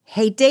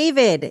Hey,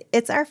 David,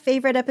 it's our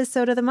favorite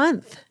episode of the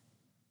month.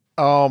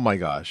 Oh my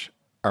gosh.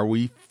 Are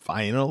we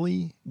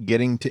finally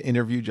getting to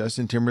interview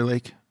Justin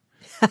Timberlake?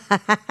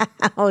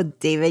 Oh,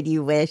 David,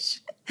 you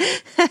wish.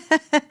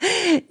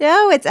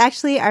 No, it's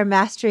actually our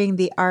Mastering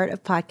the Art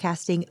of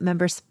Podcasting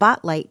member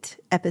spotlight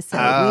episode.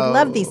 We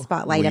love these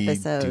spotlight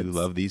episodes. We do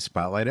love these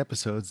spotlight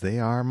episodes. They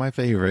are my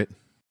favorite.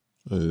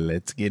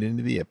 Let's get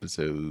into the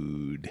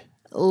episode.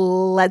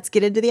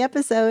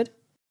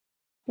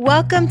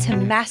 Welcome to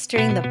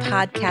Mastering the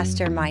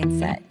Podcaster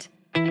Mindset.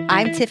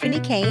 I'm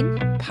Tiffany Kane,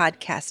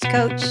 podcast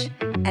coach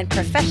and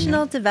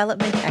professional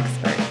development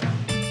expert.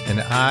 And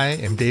I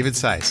am David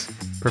Seiss,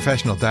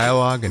 professional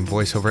dialogue and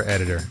voiceover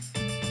editor.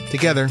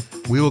 Together,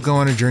 we will go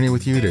on a journey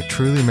with you to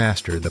truly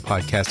master the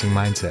podcasting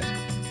mindset.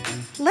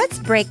 Let's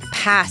break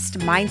past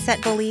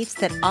mindset beliefs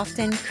that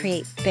often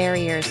create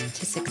barriers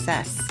to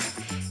success.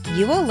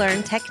 You will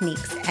learn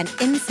techniques and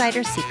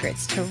insider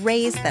secrets to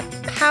raise the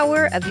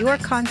power of your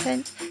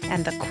content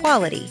and the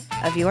quality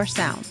of your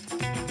sound.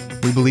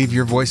 We believe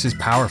your voice is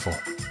powerful.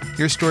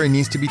 Your story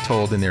needs to be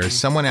told, and there is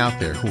someone out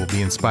there who will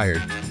be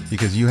inspired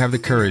because you have the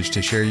courage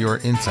to share your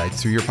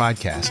insights through your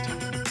podcast.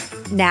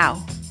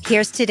 Now,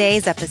 here's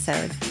today's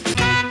episode.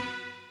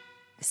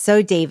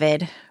 So,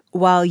 David,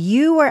 while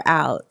you were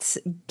out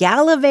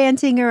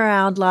gallivanting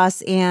around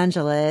Los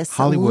Angeles,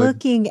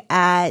 looking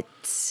at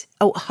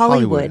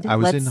Hollywood. I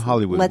was in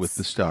Hollywood with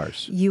the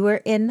stars. You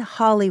were in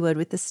Hollywood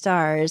with the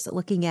stars,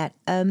 looking at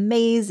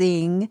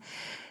amazing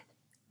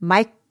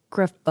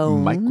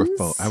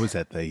microphones. I was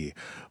at the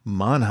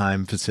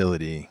Mannheim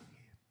facility.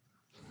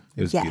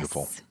 It was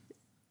beautiful.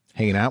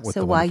 Hanging out with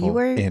the wonderful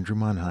Andrew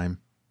Mannheim.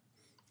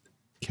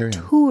 Carry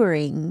on.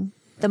 Touring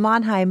the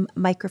Mannheim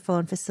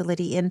microphone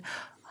facility in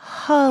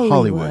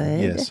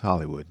Hollywood. Yes,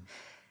 Hollywood.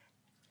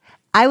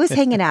 I was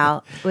hanging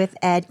out with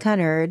Ed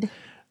Cunard.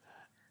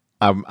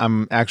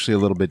 I'm actually a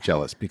little bit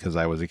jealous because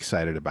I was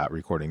excited about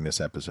recording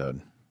this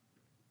episode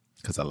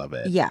because I love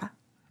Ed. Yeah.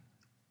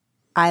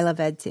 I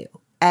love Ed too.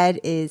 Ed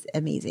is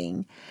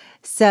amazing.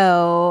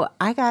 So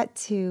I got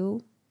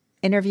to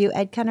interview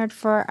Ed Cunard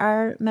for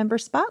our member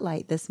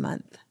spotlight this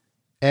month.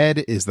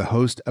 Ed is the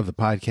host of the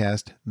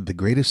podcast, The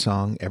Greatest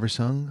Song Ever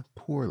Sung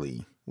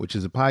Poorly, which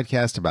is a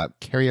podcast about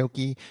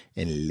karaoke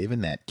and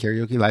living that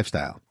karaoke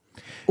lifestyle.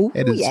 Oh,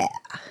 yeah.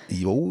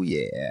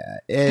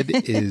 Ed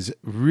is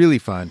really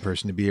fun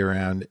person to be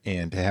around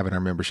and to have in our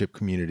membership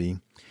community.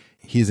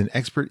 He is an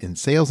expert in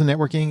sales and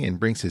networking and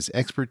brings his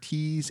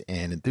expertise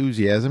and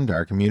enthusiasm to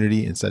our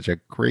community in such a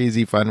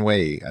crazy fun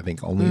way. I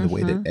think only the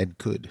way that Ed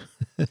could.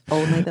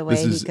 Only the way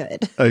he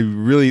could.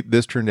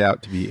 This turned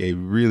out to be a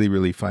really,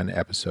 really fun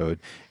episode,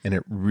 and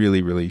it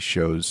really, really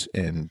shows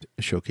and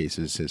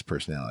showcases his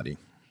personality.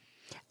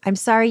 I'm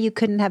sorry you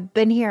couldn't have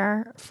been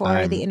here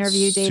for the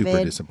interview, David. I'm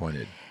super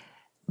disappointed.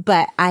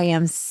 But I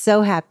am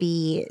so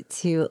happy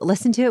to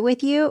listen to it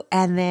with you,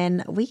 and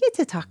then we get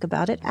to talk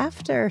about it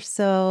after.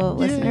 So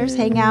listeners,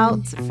 hang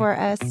out for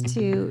us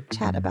to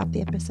chat about the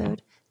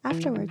episode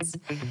afterwards.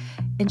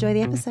 Enjoy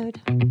the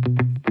episode.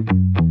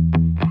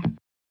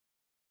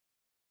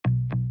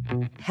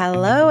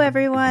 Hello,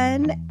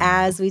 everyone.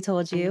 As we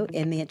told you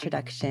in the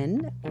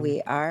introduction,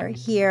 we are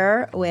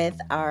here with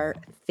our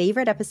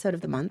favorite episode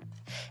of the month.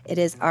 It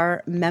is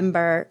our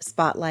member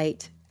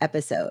spotlight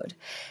episode.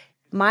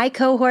 My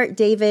cohort,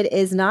 David,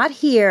 is not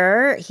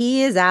here.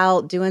 He is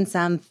out doing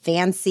some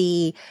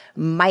fancy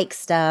mic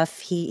stuff.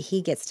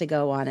 He gets to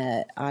go on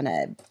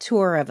a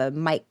tour of a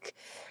mic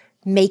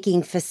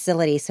making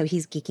facility, so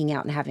he's geeking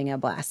out and having a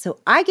blast.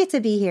 So I get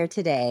to be here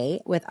today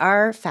with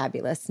our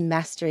fabulous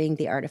Mastering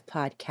the Art of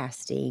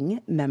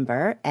Podcasting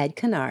member, Ed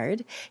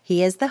Cunard.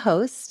 He is the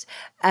host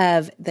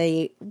of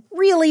the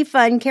really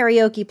fun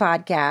karaoke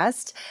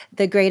podcast,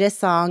 The Greatest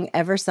Song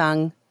Ever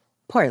Sung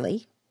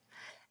Poorly.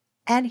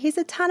 And he's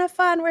a ton of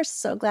fun. We're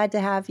so glad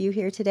to have you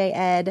here today,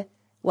 Ed.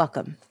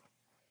 Welcome.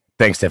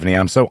 Thanks, Tiffany.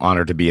 I'm so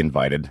honored to be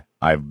invited.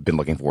 I've been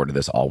looking forward to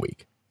this all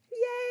week.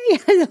 Yay!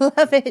 I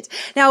love it.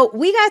 Now,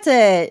 we got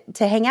to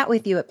hang out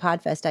with you at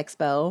Podfest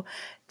Expo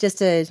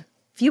just a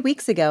few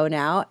weeks ago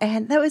now,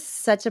 and that was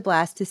such a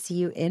blast to see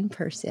you in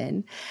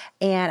person.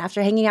 And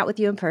after hanging out with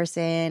you in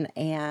person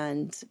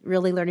and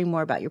really learning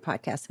more about your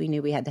podcast, we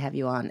knew we had to have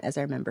you on as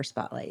our member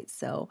spotlight.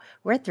 So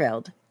we're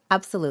thrilled.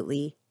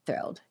 Absolutely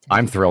thrilled.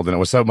 I'm thrilled, and it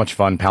was so much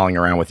fun palling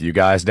around with you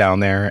guys down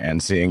there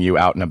and seeing you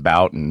out and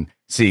about and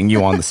seeing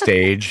you on the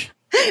stage.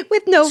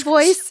 With no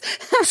voice.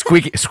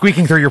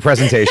 Squeaking through your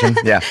presentation.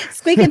 Yeah.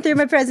 Squeaking through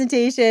my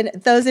presentation.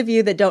 Those of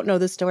you that don't know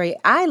the story,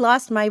 I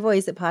lost my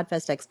voice at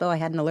Podfest Expo. I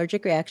had an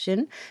allergic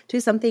reaction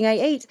to something I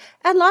ate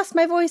and lost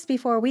my voice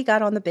before we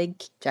got on the big,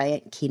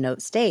 giant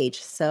keynote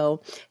stage.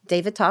 So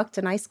David talked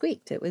and I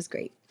squeaked. It was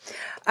great.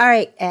 All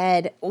right,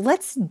 Ed,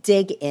 let's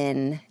dig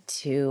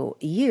into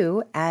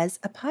you as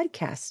a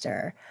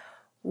podcaster.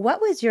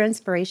 What was your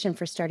inspiration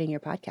for starting your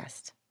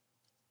podcast?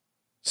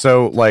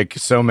 So, like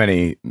so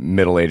many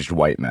middle-aged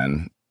white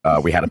men,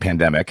 we had a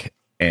pandemic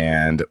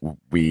and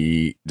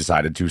we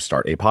decided to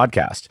start a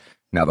podcast.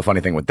 Now, the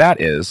funny thing with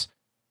that is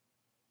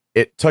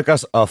it took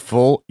us a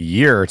full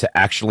year to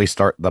actually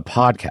start the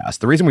podcast.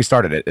 The reason we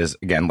started it is,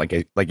 again,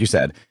 like you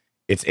said,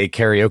 it's a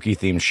karaoke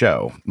themed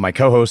show. My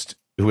co-host,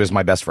 who is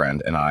my best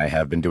friend, and I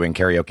have been doing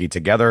karaoke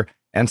together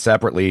and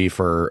separately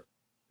for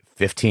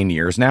 15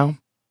 years now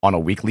on a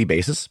weekly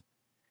basis.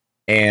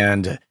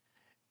 And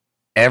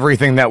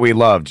everything that we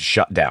loved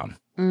shut down.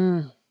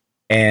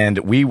 And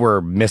we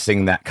were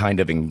missing that kind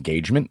of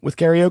engagement with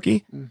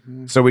karaoke.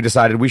 So we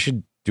decided we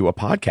should do a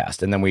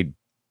podcast. And then we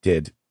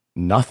did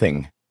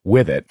nothing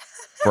with it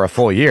for a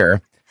full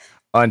year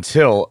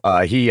until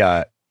he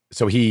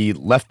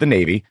left the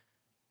Navy,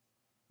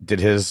 did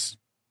his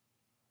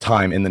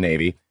time in the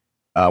Navy,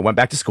 went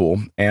back to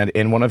school. And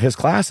in one of his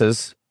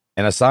classes,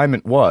 an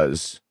assignment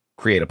was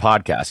create a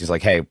podcast. He's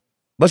like, hey,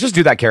 let's just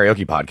do that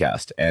karaoke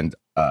podcast and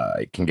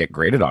I can get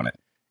graded on it.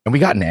 And we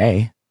got an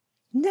A.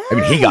 Nice. I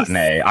mean, he got an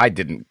A. I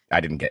didn't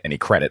get any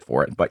credit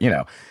for it, but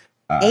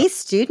A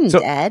student,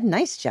 Ed.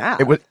 Nice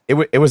job.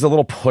 It was a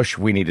little push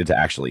we needed to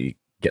actually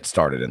get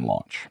started and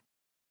launch.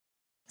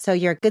 So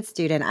you're a good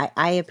student.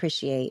 I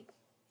appreciate,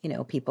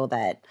 people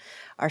that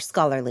are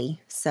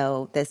scholarly.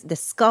 So the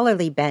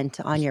scholarly bent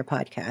on your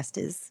podcast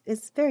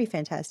is very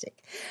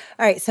fantastic.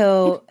 All right.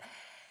 So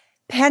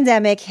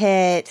pandemic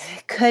hit,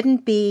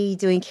 couldn't be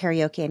doing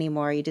karaoke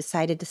anymore. You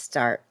decided to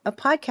start a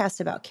podcast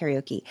about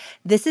karaoke.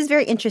 This is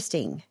very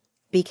interesting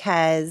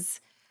because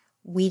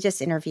we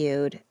just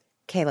interviewed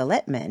Kayla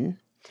Littman,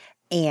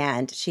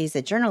 and she's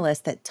a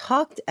journalist that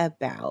talked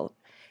about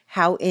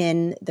how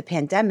in the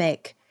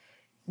pandemic,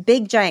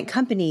 big giant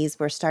companies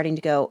were starting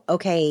to go,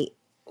 okay,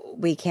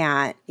 we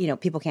can't,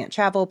 people can't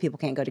travel, people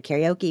can't go to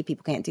karaoke,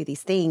 people can't do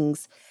these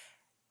things.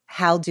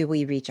 How do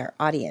we reach our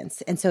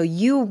audience? And so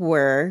you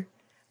were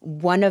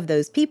one of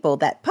those people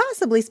that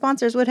possibly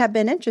sponsors would have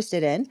been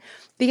interested in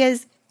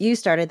because you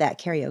started that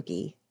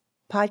karaoke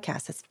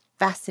podcast. That's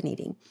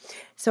fascinating.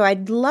 So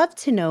I'd love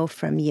to know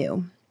from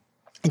you.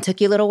 It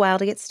took you a little while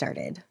to get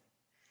started.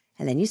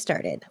 And then you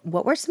started.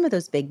 What were some of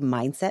those big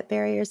mindset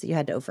barriers that you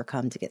had to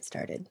overcome to get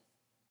started?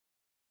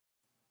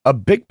 A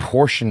big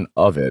portion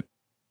of it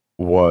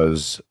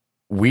was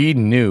we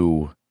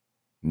knew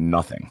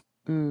nothing.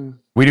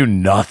 We knew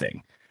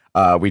nothing.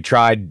 We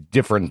tried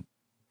different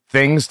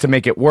things to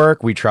make it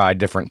work. We tried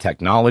different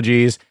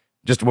technologies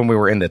just when we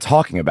were in the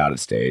talking about it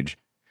stage.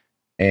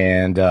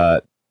 And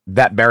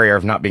that barrier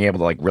of not being able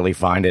to really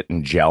find it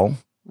and gel,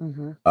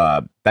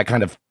 that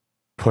kind of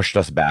pushed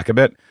us back a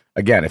bit.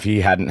 Again, if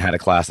he hadn't had a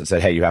class that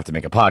said, hey, you have to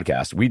make a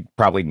podcast, we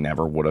probably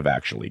never would have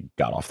actually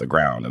got off the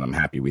ground. And I'm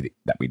happy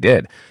that we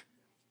did.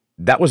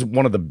 That was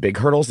one of the big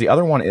hurdles. The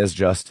other one is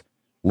just,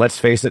 let's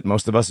face it,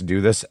 most of us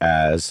do this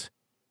as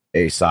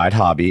a side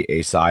hobby,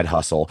 a side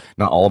hustle.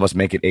 Not all of us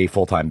make it a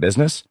full-time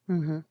business.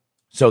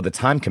 So the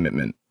time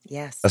commitment,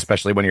 yes,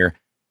 especially when you're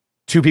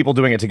two people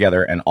doing it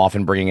together and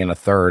often bringing in a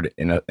third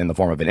in the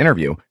form of an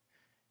interview,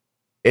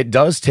 it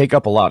does take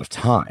up a lot of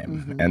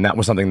time. And that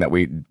was something that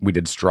we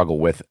did struggle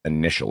with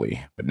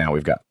initially, but now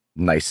we've got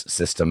nice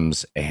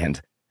systems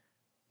and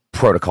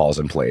protocols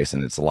in place,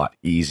 and it's a lot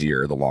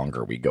easier the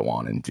longer we go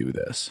on and do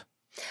this.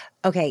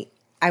 Okay,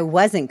 I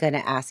wasn't going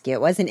to ask you.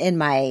 It wasn't in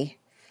my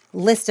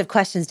list of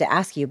questions to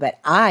ask you, but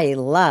I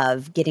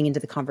love getting into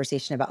the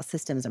conversation about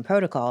systems and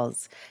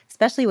protocols,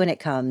 especially when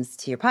it comes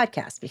to your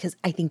podcast, because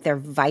I think they're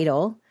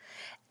vital.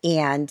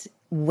 And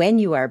when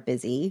you are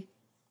busy,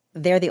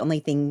 they're the only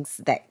things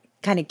that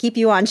kind of keep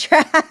you on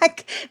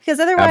track, because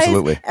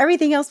otherwise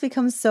everything else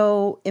becomes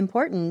so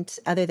important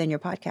other than your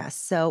podcast.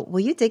 So will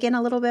you dig in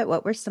a little bit?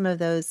 What were some of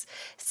those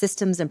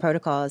systems and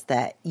protocols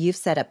that you've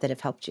set up that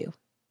have helped you?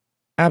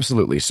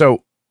 Absolutely.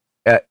 So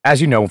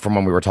as you know, from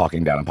when we were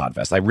talking down on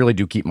Podfest, I really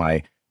do keep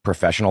my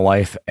professional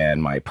life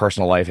and my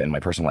personal life, and my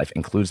personal life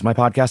includes my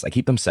podcast. I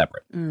keep them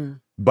separate.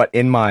 But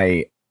in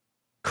my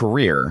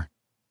career,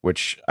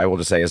 which I will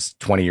just say is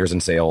 20 years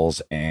in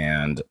sales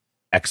and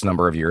X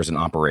number of years in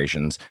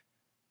operations,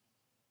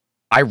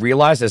 I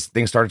realized as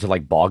things started to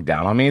bog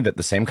down on me that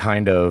the same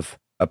kind of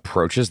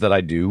approaches that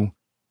I do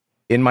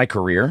in my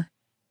career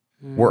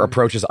were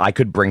approaches I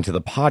could bring to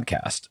the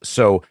podcast.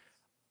 So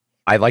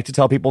I like to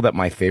tell people that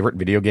my favorite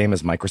video game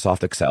is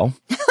Microsoft Excel.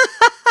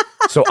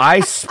 So I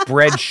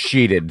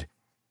spreadsheeted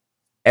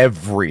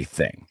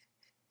everything.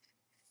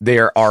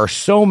 There are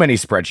so many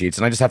spreadsheets,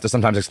 and I just have to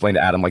sometimes explain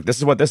to Adam, this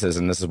is what this is,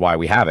 and this is why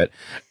we have it.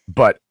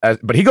 But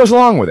he goes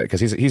along with it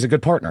because he's a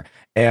good partner.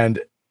 And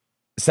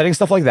setting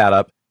stuff like that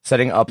up,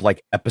 setting up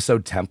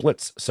episode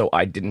templates, so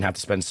I didn't have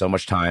to spend so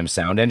much time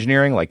sound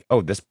engineering.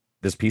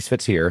 This piece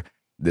fits here,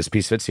 this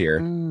piece fits here.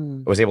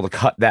 I was able to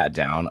cut that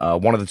down.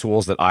 One of the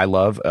tools that I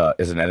love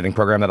is an editing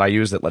program that I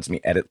use that lets me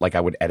edit like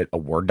I would edit a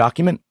Word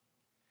document.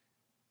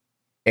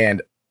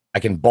 And I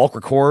can bulk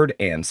record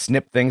and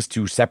snip things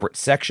to separate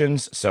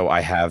sections, so I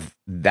have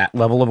that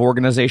level of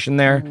organization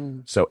there.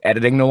 So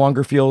editing no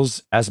longer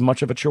feels as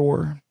much of a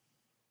chore.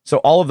 So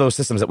all of those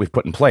systems that we've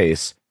put in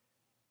place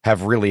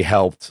have really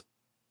helped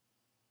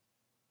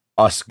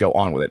us go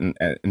on with it.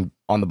 And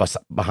on the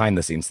behind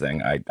the scenes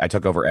thing, I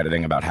took over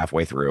editing about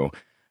halfway through.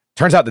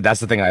 Turns out that that's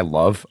the thing I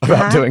love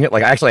about doing it. I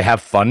actually have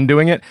fun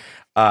doing it.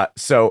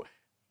 So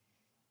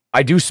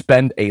I do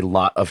spend a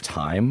lot of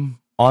time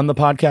on the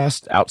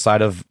podcast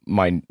outside of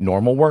my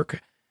normal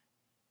work,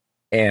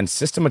 and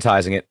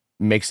systematizing it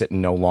makes it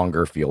no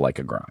longer feel like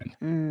a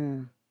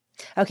grind.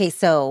 Okay,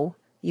 so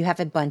you have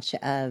a bunch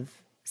of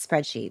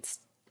spreadsheets.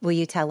 Will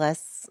you tell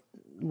us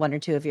one or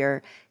two of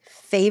your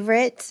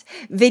favorite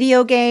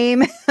video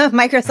game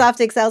Microsoft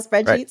Excel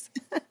spreadsheets?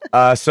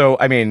 Right. So,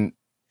 I mean,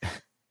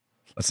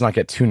 let's not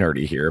get too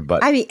nerdy here,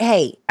 but I mean,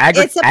 hey,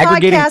 it's a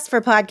podcast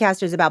for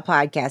podcasters about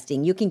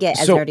podcasting. You can get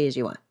as nerdy as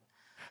you want.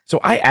 So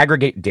I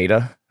aggregate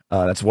data.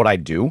 That's what I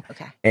do.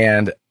 Okay.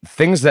 And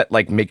things that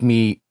like make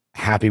me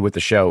happy with the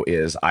show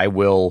is I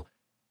will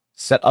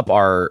set up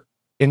our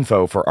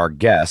info for our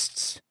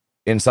guests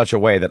in such a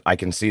way that I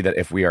can see that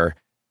if we are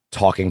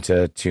talking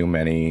to too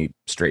many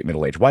straight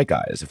middle-aged white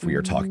guys, if we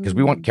are talking, because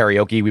we want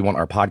karaoke, we want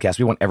our podcast,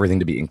 we want everything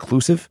to be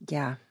inclusive.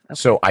 Yeah. Okay.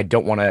 So I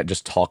don't want to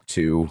just talk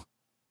to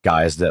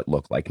guys that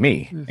look like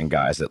me and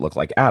guys that look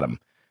like Adam.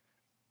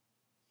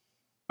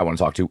 I want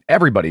to talk to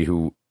everybody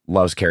who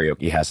loves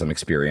karaoke, has some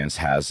experience,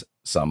 has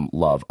some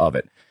love of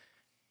it.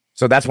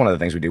 So that's one of the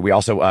things we do. We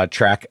also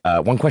track,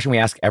 one question we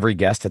ask every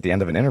guest at the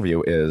end of an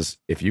interview is,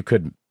 if you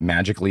could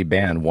magically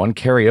ban one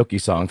karaoke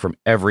song from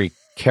every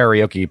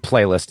karaoke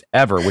playlist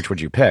ever, which would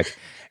you pick?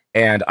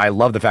 And I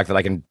love the fact that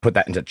I can put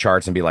that into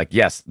charts and be like,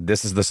 yes,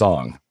 this is the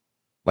song.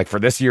 Like for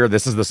this year,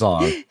 this is the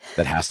song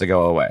that has to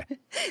go away.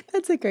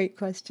 That's a great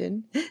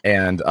question.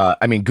 And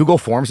I mean, Google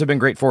Forms have been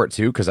great for it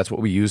too, because that's what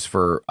we use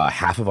for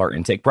half of our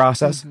intake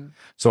process.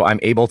 So I'm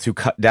able to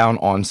cut down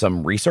on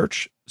some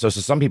research. So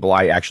some people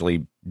I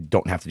actually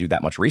don't have to do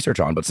that much research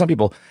on, but some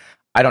people,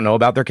 I don't know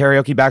about their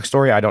karaoke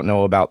backstory. I don't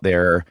know about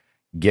their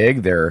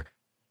gig, their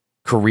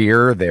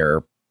career,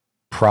 their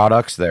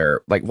products,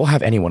 their, like, we'll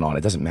have anyone on.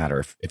 It doesn't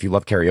matter. If you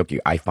love karaoke,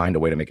 I find a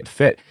way to make it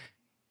fit.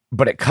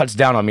 But it cuts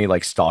down on me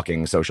like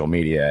stalking social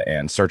media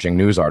and searching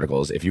news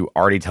articles. If you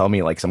already tell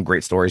me like some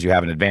great stories you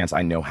have in advance,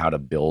 I know how to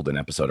build an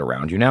episode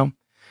around you now.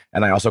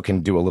 And I also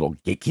can do a little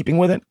gatekeeping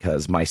with it,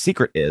 because my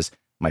secret is,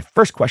 my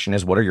first question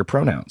is, what are your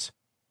pronouns?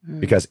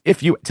 Because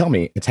if you tell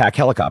me attack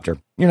helicopter,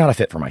 you're not a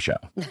fit for my show.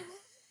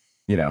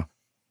 You know?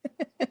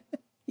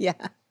 Yeah.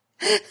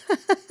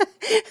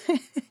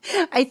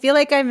 I feel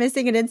like I'm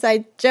missing an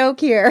inside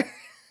joke here.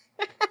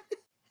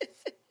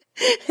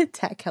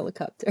 Attack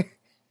helicopter.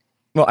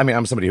 Well, I mean,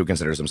 I'm somebody who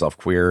considers himself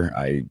queer.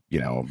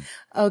 Bisexual,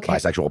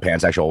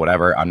 pansexual,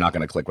 whatever. I'm not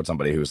going to click with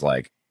somebody who's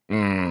like,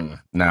 no,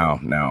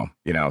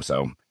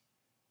 so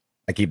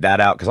I keep that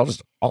out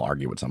because I'll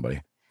argue with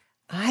somebody.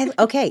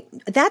 Okay,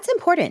 that's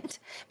important,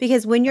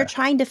 because when you're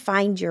trying to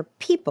find your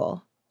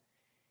people,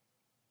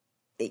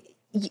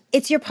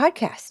 it's your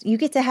podcast. You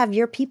get to have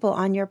your people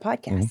on your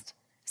podcast.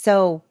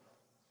 So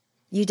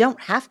you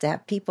don't have to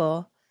have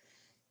people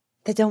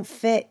that don't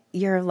fit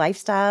your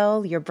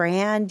lifestyle, your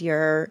brand,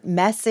 your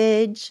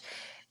message,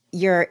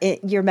 your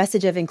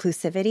message of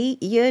inclusivity.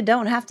 You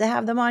don't have to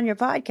have them on your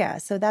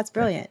podcast. So that's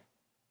brilliant.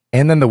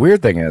 And then the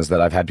weird thing is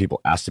that I've had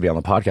people ask to be on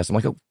the podcast. I'm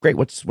like, oh, great.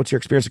 What's your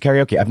experience with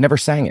karaoke? I've never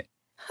sang it.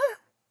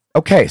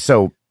 Okay,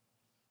 so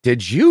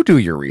did you do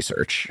your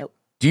research? Nope.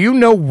 Do you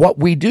know what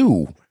we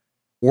do?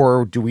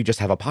 Or do we just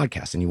have a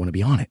podcast and you want to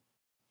be on it?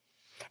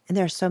 And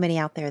there are so many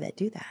out there that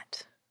do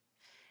that.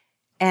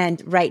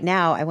 And right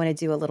now, I want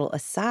to do a little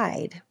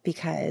aside,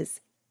 because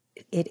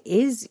it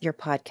is your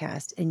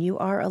podcast and you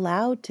are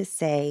allowed to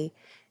say,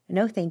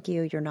 no, thank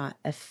you, you're not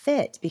a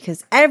fit,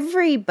 because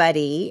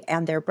everybody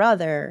and their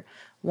brother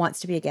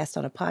wants to be a guest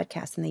on a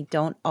podcast, and they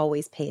don't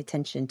always pay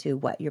attention to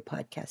what your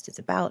podcast is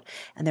about,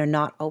 and they're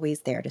not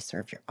always there to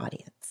serve your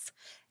audience.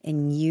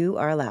 And you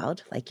are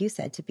allowed, like you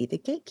said, to be the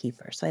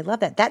gatekeeper. So I love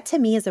that. That to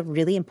me is a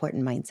really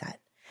important mindset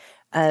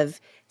of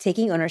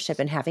taking ownership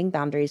and having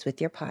boundaries with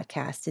your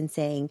podcast and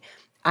saying,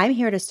 I'm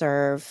here to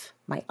serve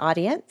my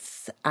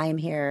audience. I'm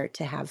here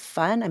to have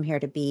fun. I'm here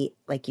to be,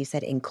 like you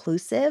said,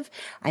 inclusive.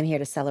 I'm here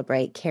to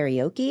celebrate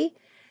karaoke.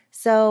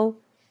 So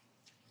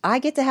I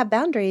get to have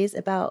boundaries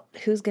about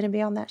who's going to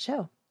be on that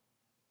show.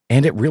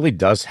 And it really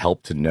does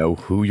help to know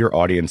who your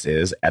audience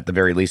is, at the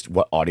very least,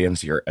 what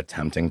audience you're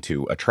attempting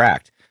to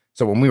attract.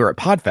 So when we were at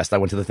Podfest, I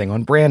went to the thing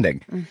on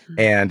branding,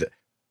 and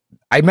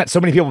I met so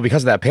many people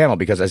because of that panel,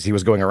 because as Larry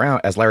was going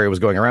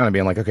around and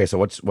being like, okay, so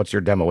what's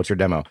your demo? What's your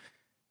demo?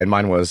 And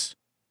mine was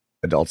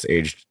adults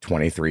aged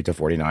 23 to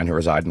 49 who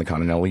reside in the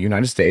continental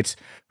United States,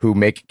 who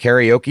make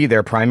karaoke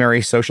their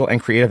primary social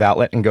and creative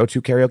outlet and go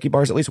to karaoke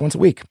bars at least once a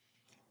week.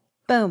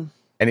 Boom.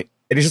 And it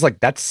is just like,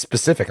 that's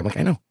specific. I'm like,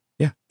 I know.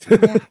 Yeah.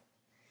 Yeah.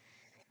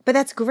 But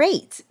that's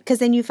great, because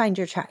then you find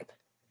your tribe.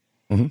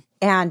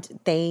 And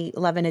they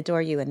love and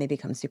adore you, and they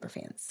become super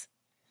fans.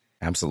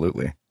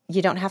 Absolutely.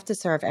 You don't have to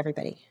serve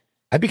everybody.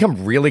 I've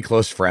become really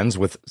close friends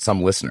with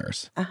some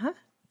listeners.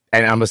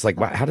 And I'm just like,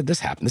 wow, how did this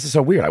happen? This is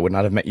so weird. I would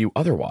not have met you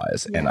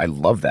otherwise. Yeah. And I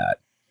love that.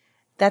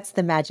 That's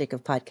the magic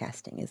of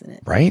podcasting, isn't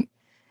it? Right?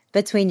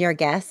 Between your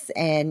guests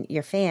and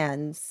your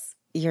fans,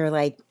 you're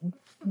like,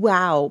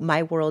 wow,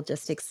 my world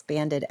just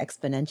expanded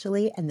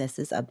exponentially, and this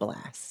is a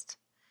blast.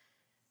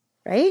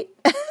 Right?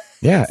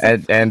 Yeah.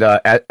 And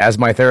as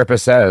my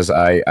therapist says,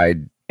 I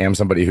am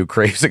somebody who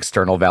craves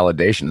external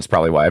validation. It's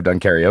probably why I've done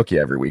karaoke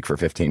every week for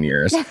 15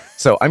 years.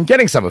 So I'm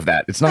getting some of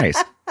that. It's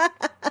nice.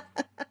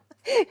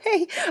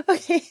 Hey,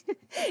 okay.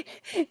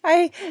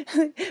 I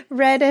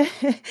read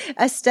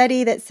a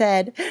study that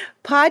said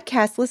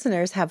podcast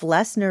listeners have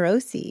less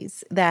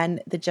neuroses than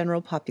the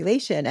general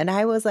population. And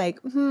I was like,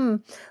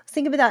 let's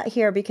think about that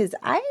here, because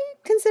I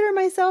consider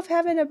myself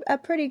having a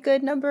pretty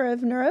good number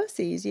of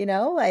neuroses,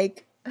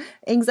 like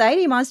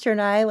Anxiety Monster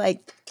and I,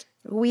 like,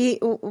 we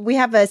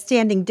have a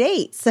standing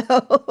date. So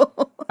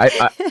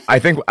I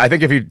think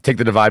if you take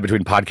the divide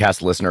between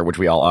podcast listener, which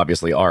we all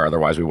obviously are,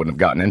 otherwise we wouldn't have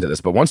gotten into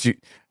this. But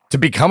to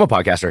become a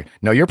podcaster,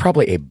 no, you're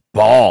probably a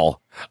ball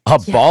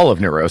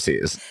of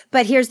neuroses.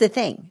 But here's the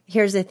thing.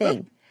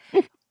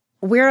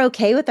 We're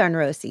okay with our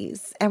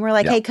neuroses. And we're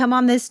like, hey, come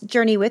on this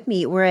journey with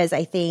me. Whereas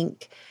I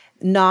think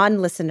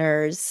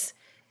non-listeners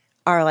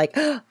are like,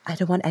 I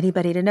don't want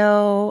anybody to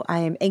know. I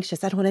am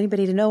anxious. I don't want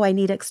anybody to know. I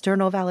need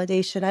external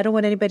validation. I don't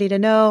want anybody to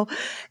know.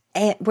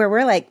 And where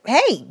we're like,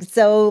 hey,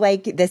 so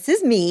like, this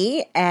is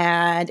me.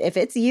 And if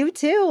it's you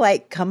too,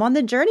 like, come on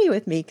the journey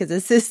with me, because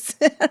this is,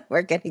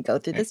 we're going to go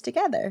through this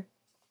together.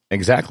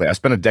 Exactly. I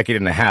spent a decade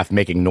and a half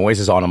making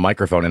noises on a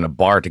microphone in a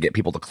bar to get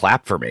people to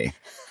clap for me.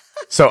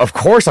 So of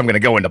course I'm going to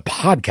go into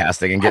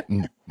podcasting and get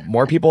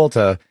more people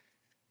to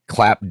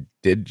clap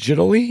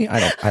digitally.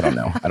 I don't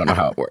know. I don't know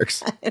how it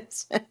works.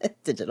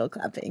 Digital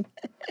clapping.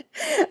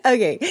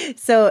 Okay.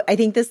 So I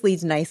think this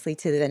leads nicely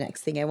to the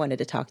next thing I wanted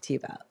to talk to you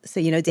about.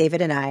 So,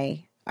 David and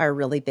I are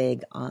really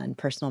big on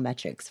personal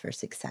metrics for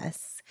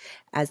success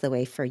as the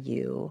way for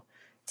you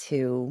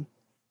to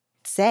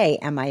say,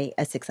 am I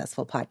a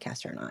successful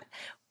podcaster or not?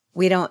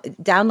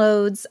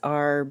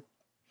 Downloads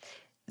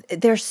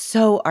they're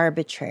so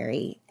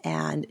arbitrary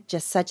and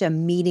just such a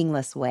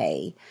meaningless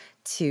way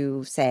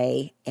to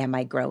say, am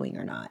I growing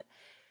or not?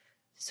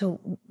 So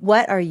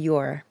what are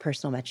your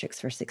personal metrics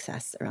for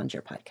success around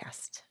your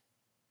podcast?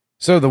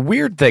 So the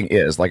weird thing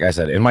is, like I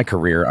said, in my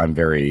career, I'm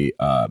very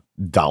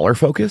dollar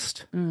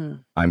focused.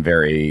 I'm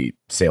very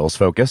sales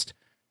focused.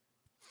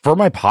 For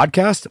my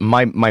podcast,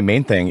 my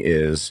main thing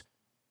is,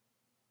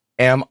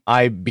 am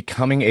I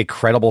becoming a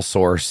credible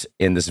source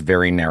in this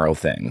very narrow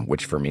thing,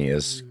 which for me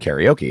is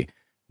karaoke?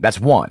 That's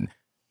one.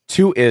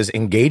 Two is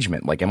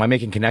engagement. Like, am I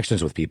making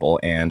connections with people,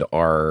 and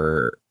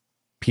are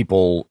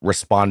people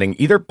responding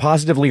either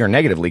positively or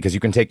negatively? Because you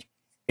can take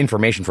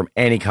information from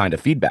any kind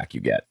of feedback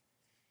you get.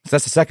 So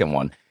that's the second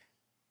one.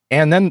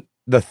 And then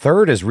the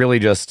third is really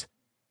just,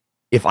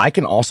 if I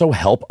can also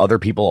help other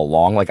people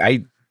along, like,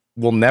 I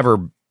will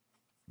never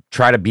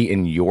try to be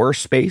in your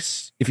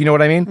space, if you know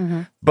what I mean.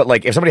 Mm-hmm. But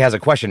like, if somebody has a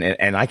question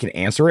and I can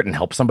answer it and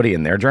help somebody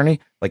in their journey,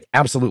 like,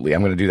 absolutely,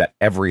 I'm going to do that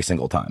every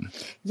single time.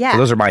 Yeah. So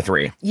those are my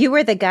three. You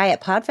were the guy at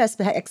Podfest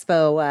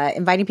Expo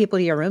inviting people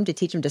to your room to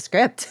teach them to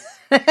script.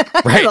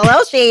 Right. A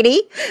little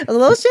shady,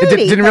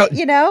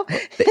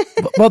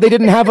 Well, they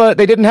didn't have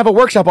a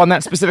workshop on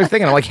that specific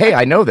thing. And I'm like, hey,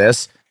 I know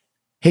this.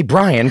 Hey,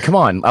 Brian, come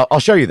on. I'll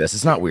show you this.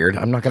 It's not weird.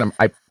 I'm not going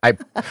to,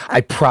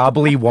 I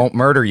probably won't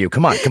murder you.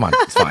 Come on.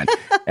 It's fine.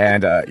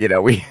 And,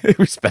 we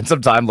spent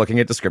some time looking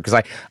at the script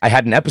because I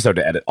had an episode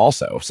to edit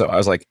also. So I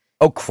was like,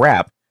 oh,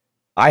 crap.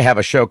 I have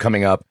a show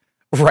coming up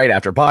right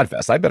after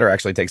Podfest. I better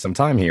actually take some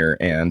time here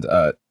and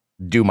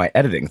do my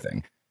editing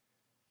thing.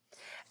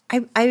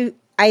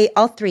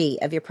 All three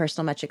of your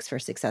personal metrics for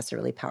success are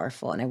really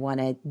powerful, and I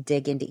want to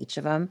dig into each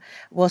of them.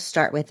 We'll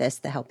start with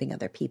the helping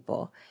other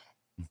people.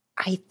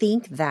 I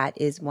think that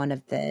is one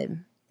of the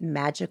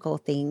magical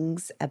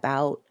things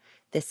about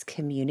this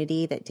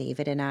community that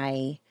David and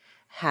I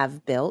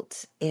have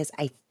built is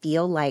I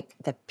feel like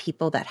the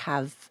people that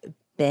have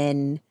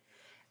been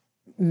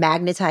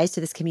magnetized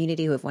to this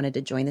community, who have wanted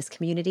to join this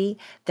community,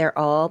 they're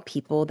all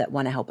people that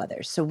want to help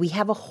others. So we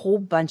have a whole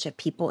bunch of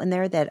people in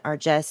there that are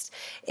just,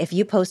 if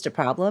you post a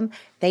problem,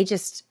 they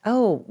just,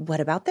 oh,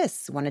 what about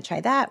this? Want to try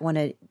that?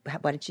 Why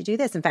did you do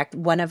this? In fact,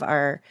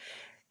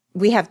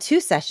 we have two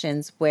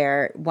sessions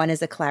where one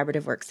is a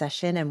collaborative work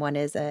session and one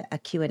is a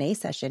Q&A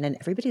session, and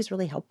everybody's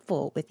really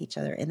helpful with each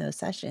other in those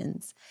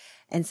sessions.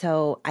 And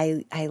so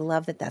I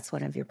love that that's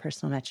one of your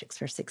personal metrics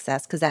for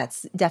success, because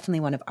that's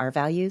definitely one of our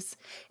values,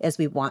 is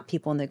we want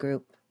people in the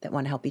group that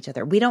want to help each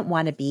other. We don't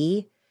want to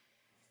be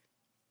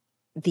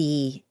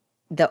the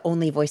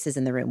only voices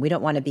in the room. We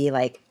don't want to be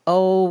like,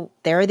 oh,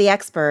 they're the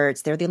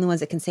experts. They're the only ones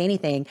that can say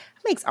anything.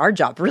 It makes our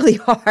job really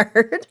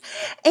hard.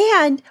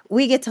 And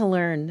we get to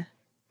learn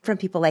from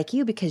people like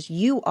you because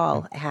you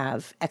all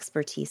have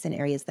expertise in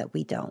areas that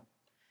we don't.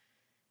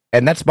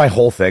 And that's my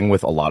whole thing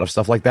with a lot of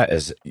stuff like that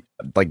is,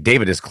 like,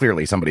 David is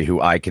clearly somebody who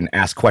I can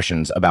ask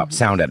questions about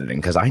sound editing,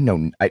 because I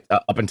know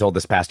up until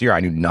this past year, I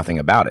knew nothing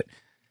about it.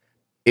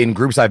 In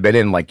groups I've been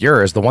in, like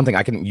yours, the one thing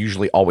I can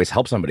usually always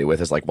help somebody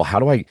with is like, well, how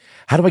do I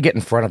get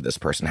in front of this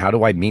person? How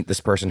do I meet this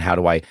person? How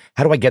do I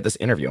get this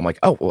interview? I'm like,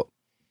 oh, well,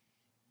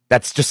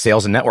 that's just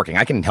sales and networking.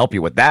 I can help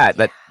you with that.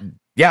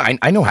 yeah,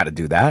 I know how to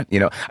do that.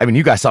 I mean,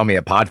 you guys saw me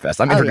at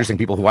Podfest. I'm introducing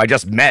people who I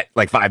just met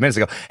like 5 minutes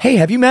ago. Hey,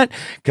 have you met?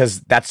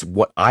 Because that's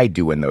what I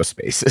do in those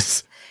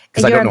spaces.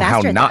 Because I don't know how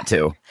not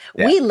to.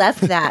 Yeah. We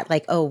left that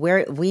like,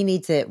 we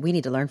need to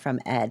learn from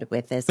Ed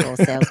with this whole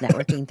sales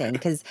networking thing,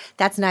 because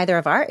that's neither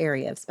of our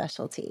area of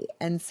specialty.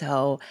 And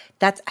so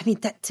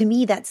to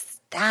me,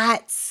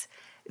 that's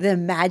the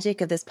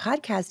magic of this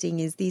podcasting,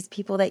 is these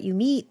people that you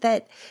meet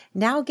that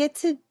now get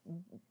to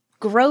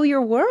grow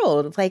your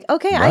world. Like,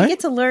 okay, right? I get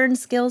to learn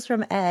skills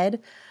from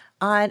Ed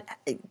on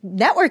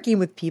networking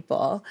with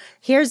people.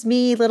 Here's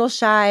me, little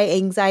shy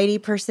anxiety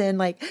person.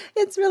 Like,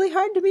 it's really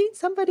hard to meet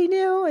somebody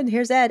new. And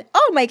here's Ed.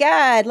 Oh my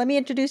God, let me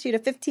introduce you to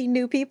 15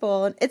 new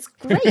people. And it's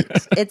great.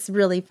 It's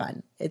really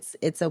fun.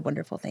 It's a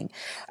wonderful thing.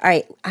 All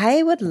right.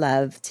 I would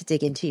love to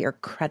dig into your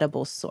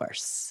credible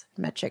source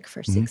metric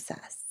for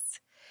success.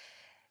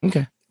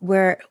 Okay.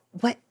 What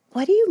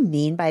do you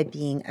mean by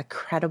being a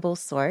credible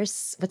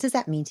source? What does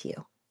that mean to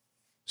you?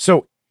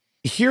 So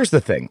here's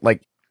the thing.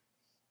 Like,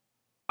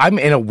 I'm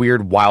in a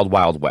weird wild,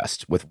 wild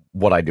west with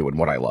what I do and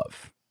what I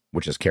love,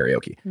 which is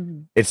karaoke.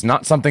 Mm-hmm. It's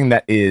not something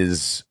that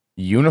is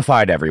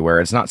unified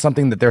everywhere. It's not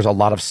something that there's a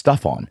lot of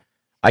stuff on.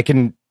 I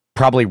can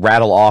probably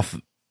rattle off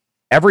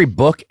every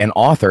book and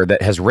author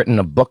that has written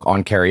a book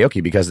on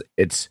karaoke, because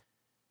it's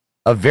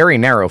a very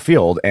narrow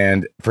field.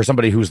 And for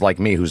somebody who's like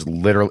me, who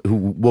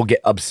will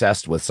get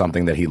obsessed with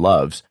something that he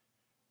loves,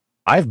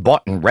 I've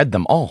bought and read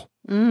them all.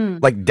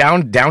 Like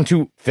down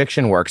to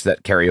fiction works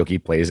that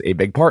karaoke plays a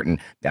big part in,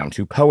 down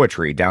to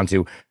poetry, down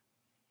to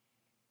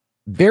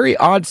very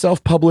odd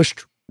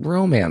self-published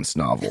romance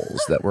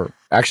novels that were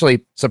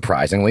actually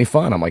surprisingly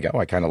fun. I'm like, oh,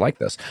 I kind of like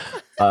this.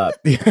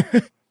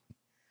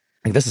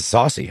 This is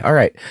saucy. All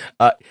right.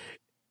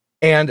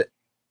 And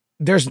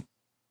there's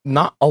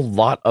not a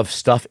lot of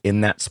stuff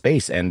in that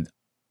space, and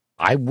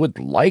I would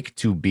like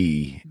to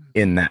be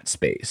in that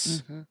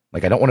space. Mm-hmm.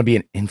 Like, I don't want to be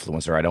an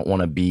influencer. I don't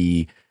want to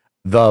be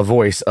the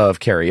voice of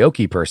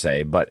karaoke per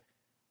se, but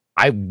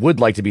I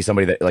would like to be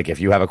somebody that, like, if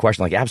you have a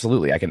question, like,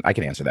 absolutely, I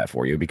can answer that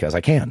for you, because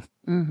I can.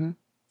 Mm-hmm.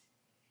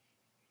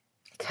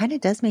 It kind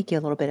of does make you a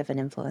little bit of an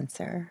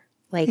influencer.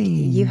 Like,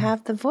 you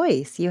have the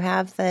voice, you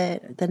have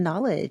the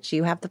knowledge,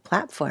 you have the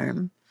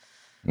platform.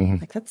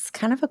 Mm-hmm. Like, that's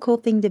kind of a cool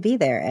thing to be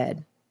there,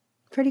 Ed.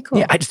 Pretty cool.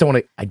 Yeah, I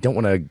don't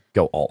want to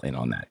go all in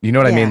on that. You know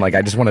what I mean? Like,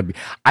 I just want to be.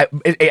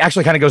 It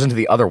actually kind of goes into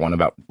the other one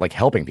about like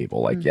helping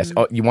people. Like, yes,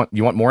 oh, you want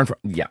more info?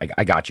 Yeah,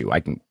 I got you.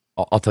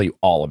 I'll tell you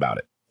all about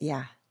it.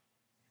 Yeah,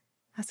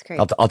 that's great.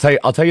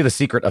 I'll tell you the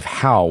secret of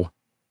how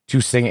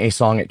to sing a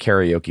song at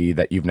karaoke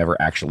that you've never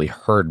actually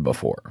heard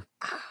before.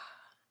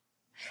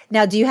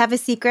 Now, do you have a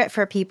secret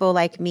for people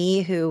like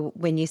me who,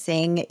 when you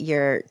sing,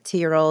 your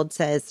 2-year-old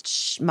says,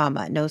 "Shh,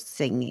 mama, no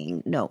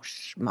singing. No,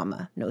 shh,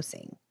 mama, no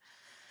sing."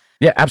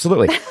 Yeah,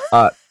 absolutely.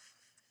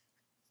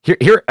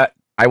 Here,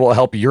 I will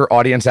help your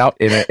audience out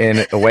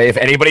in a way if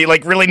anybody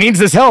like really needs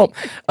this help.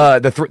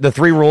 The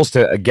 3 rules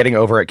to getting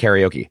over at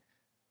karaoke.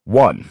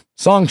 1,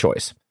 song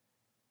choice.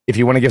 If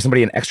you want to give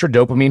somebody an extra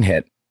dopamine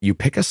hit, you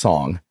pick a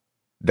song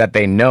that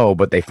they know,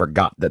 but they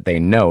forgot that they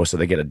know, so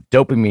they get a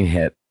dopamine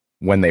hit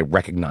when they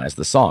recognize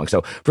the song.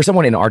 So for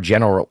someone in our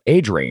general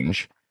age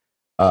range,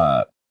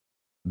 the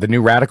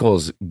New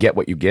Radicals' Get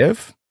What You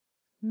Give.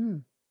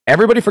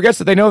 Everybody forgets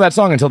that they know that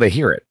song until they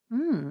hear it.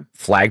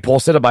 Flagpole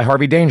Sitta by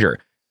Harvey Danger.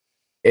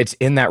 It's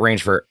in that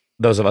range for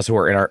those of us who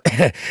are in our...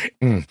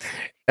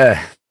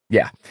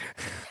 yeah.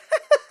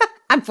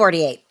 I'm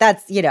 48.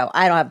 That's, I don't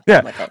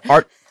have a problem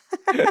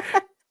with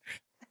it.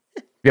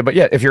 Yeah, but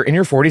yeah, if you're in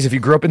your 40s, if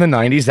you grew up in the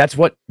 90s, that's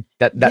what...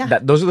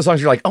 those are the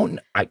songs you're like, oh,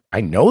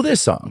 I know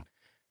this song.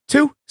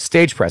 2,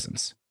 stage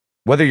presence.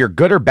 Whether you're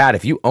good or bad,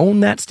 if you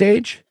own that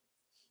stage,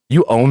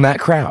 you own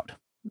that crowd.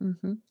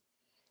 Mm-hmm.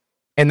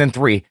 And then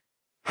 3,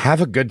 have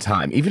a good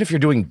time. Even if you're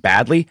doing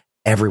badly,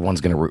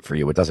 everyone's going to root for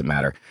you. It doesn't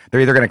matter.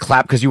 They're either going to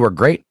clap because you were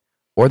great,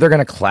 or they're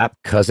going to clap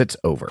because it's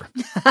over.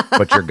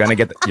 But you're going to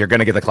get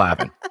the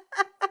clapping.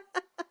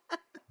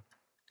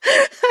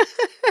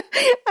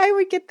 I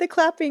would get the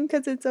clapping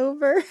because it's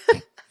over.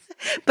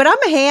 But I'm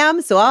a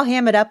ham, so I'll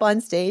ham it up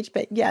on stage.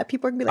 But yeah,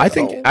 people are going to be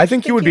like, I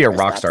think you would be a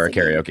rock star at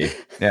karaoke.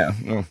 Yeah.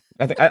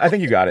 I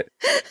think you got it.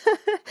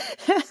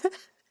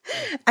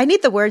 I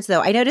need the words,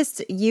 though. I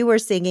noticed you were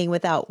singing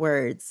without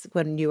words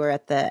when you were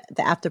at the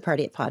after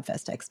party at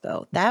Podfest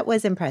Expo. That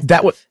was impressive.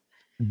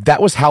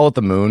 That was Howl at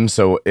the Moon,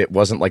 so it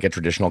wasn't like a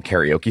traditional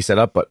karaoke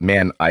setup. But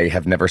man, I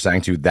have never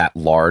sang to that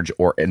large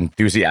or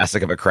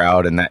enthusiastic of a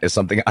crowd, and that is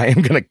something I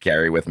am going to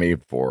carry with me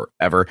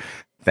forever.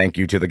 Thank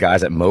you to the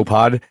guys at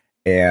Mopod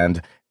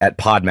and at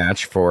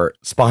Podmatch for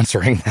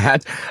sponsoring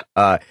that.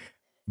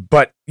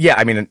 But yeah,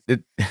 I mean,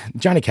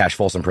 Johnny Cash,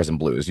 Folsom Prison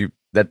Blues.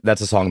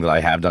 That's a song that I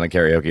have done a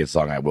karaoke. It's a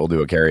song I will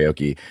do a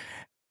karaoke,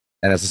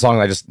 and it's a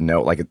song I just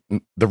know. Like,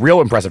 the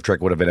real impressive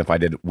trick would have been if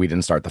We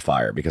Didn't Start the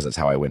Fire, because it's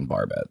how I win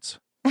bar beds.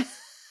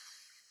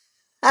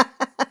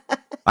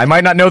 I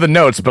might not know the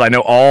notes, but I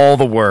know all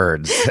the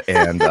words,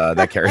 and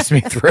that carries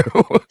me through.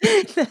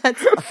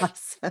 That's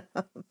awesome.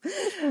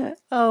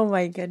 Oh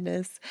my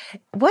goodness.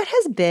 What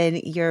has been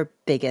your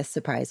biggest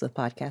surprise with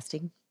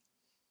podcasting?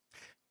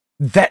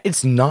 that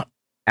it's not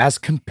as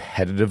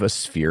competitive a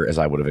sphere as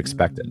I would have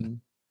expected. Mm-hmm.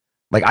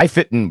 Like, I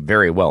fit in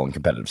very well in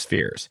competitive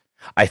spheres.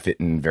 I fit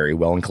in very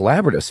well in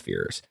collaborative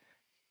spheres.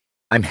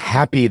 I'm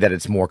happy that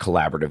it's more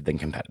collaborative than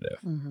competitive.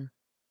 Mm-hmm.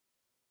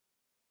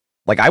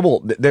 Like, I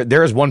will,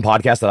 there is one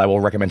podcast that I will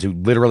recommend to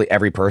literally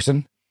every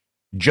person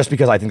just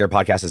because I think their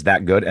podcast is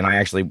that good. And I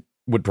actually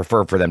would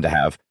prefer for them to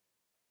have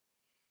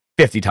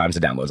 50 times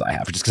the downloads I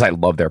have, just because I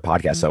love their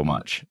podcast so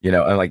much, you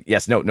know. And like,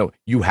 yes, no,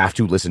 you have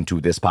to listen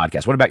to this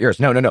podcast. What about yours?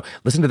 No,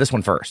 listen to this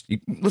one first. You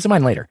listen to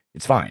mine later.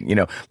 It's fine. You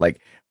know,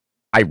 like,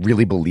 I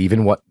really believe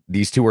in what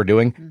these two are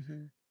doing.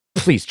 Mm-hmm.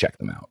 Please check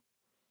them out.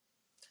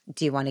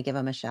 Do you want to give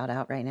them a shout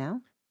out right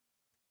now?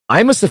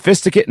 I'm a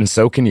Sophisticate and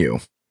so can you.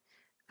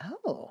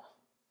 Oh.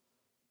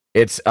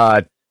 It's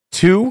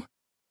two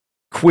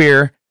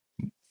queer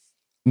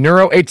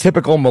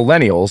neuroatypical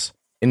millennials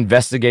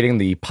investigating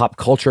the pop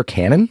culture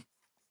canon.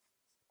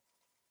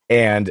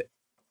 And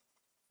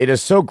it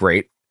is so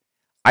great.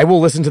 I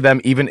will listen to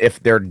them even if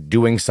they're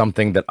doing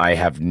something that I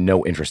have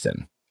no interest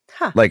in.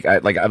 Huh.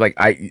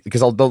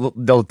 Because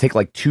they'll take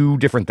like two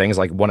different things.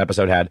 Like, one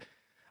episode had,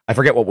 I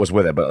forget what was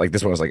with it, but like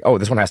this one was like, oh,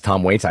 this one has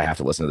Tom Waits. I have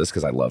to listen to this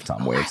because I love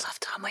Tom Waits. I love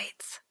Tom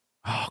Waits.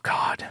 Oh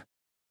God,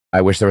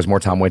 I wish there was more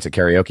Tom Waits at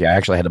karaoke. I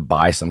actually had to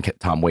buy some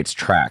Tom Waits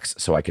tracks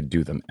so I could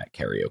do them at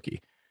karaoke.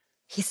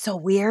 He's so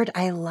weird.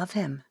 I love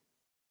him.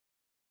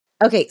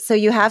 Okay, so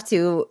you have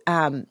to.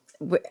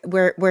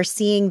 We're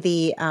seeing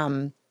the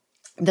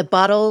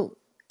bottle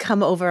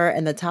come over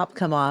and the top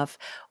come off.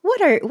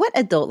 What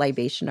adult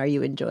libation are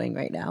you enjoying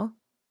right now?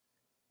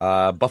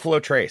 Buffalo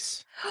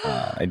Trace.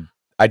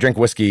 I drink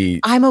whiskey.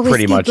 I'm a whiskey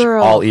pretty much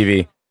girl. all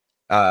Evie.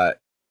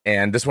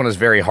 And this one is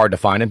very hard to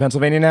find in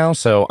Pennsylvania now,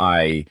 so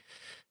I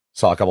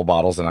saw a couple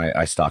bottles and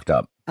I stocked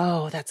up.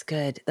 Oh, that's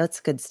good. That's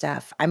good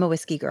stuff. I'm a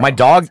whiskey girl. My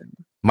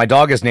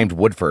dog is named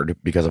Woodford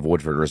because of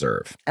Woodford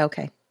Reserve.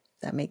 Okay,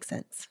 that makes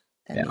sense.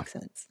 Yeah. Makes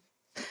sense.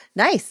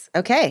 Nice.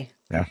 Okay.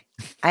 Yeah.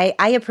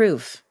 I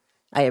approve.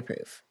 I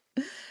approve.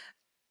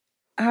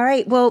 All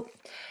right. Well,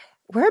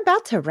 we're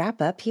about to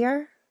wrap up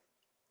here.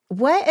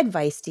 What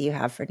advice do you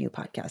have for new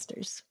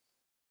podcasters?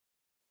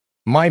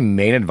 My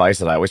main advice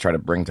that I always try to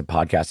bring to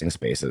podcasting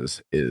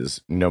spaces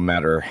is, no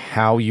matter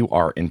how you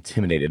are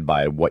intimidated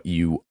by what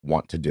you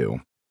want to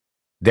do,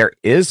 there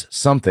is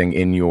something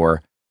in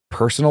your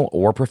personal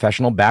or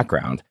professional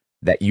background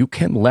that you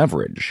can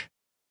leverage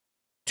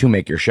to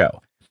make your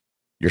show.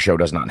 Your show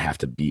does not have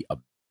to be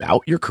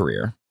about your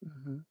career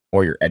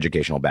or your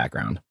educational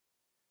background,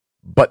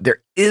 but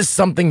there is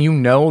something you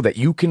know that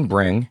you can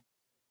bring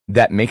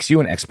that makes you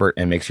an expert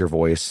and makes your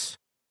voice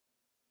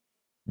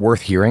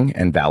worth hearing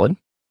and valid.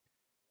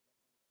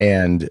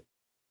 And it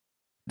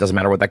doesn't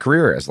matter what that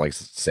career is. Like,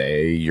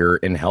 say you're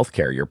in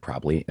healthcare, you're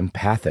probably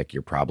empathic,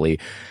 you're probably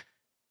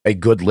a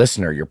good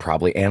listener, you're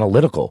probably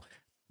analytical.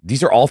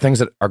 These are all things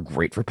that are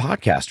great for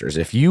podcasters.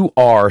 If you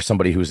are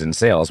somebody who's in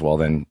sales, well,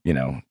 then, you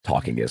know,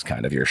 talking is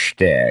kind of your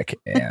shtick,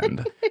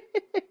 and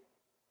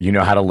you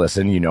know how to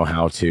listen, you know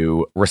how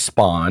to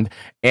respond,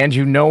 and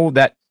you know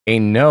that a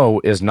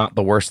no is not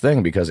the worst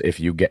thing, because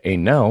if you get a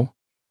no,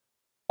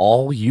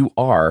 all you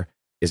are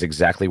is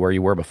exactly where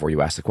you were before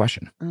you asked the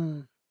question.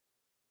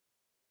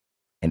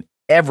 And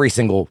every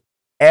single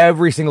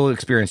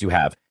experience you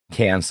have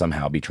can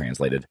somehow be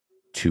translated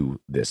to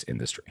this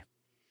industry.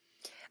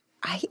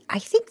 I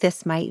think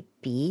this might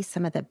be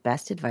some of the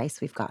best advice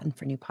we've gotten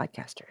for new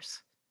podcasters.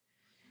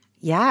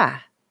 Yeah,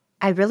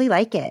 I really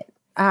like it.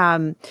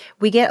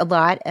 We get a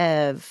lot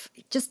of,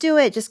 just do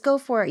it, just go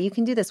for it. You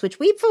can do this, which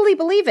we fully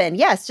believe in.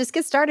 Yes, just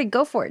get started,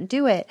 go for it,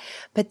 do it.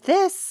 But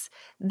this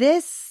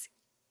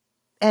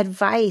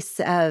advice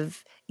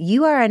of,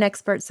 you are an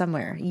expert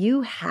somewhere.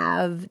 You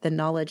have the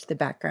knowledge, the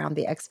background,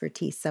 the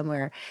expertise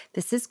somewhere.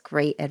 This is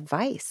great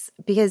advice,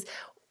 because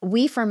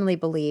we firmly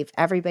believe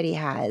everybody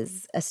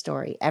has a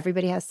story.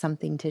 Everybody has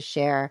something to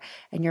share,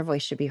 and your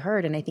voice should be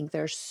heard. And I think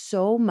there's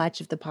so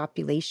much of the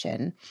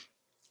population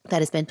that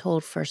has been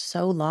told for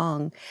so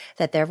long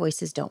that their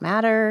voices don't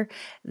matter,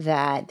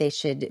 that they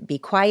should be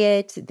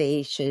quiet,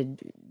 they should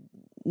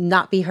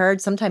not be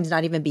heard, sometimes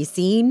not even be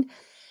seen.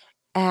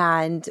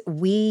 And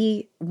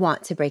we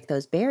want to break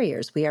those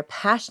barriers. We are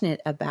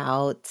passionate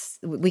about,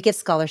 we give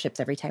scholarships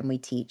every time we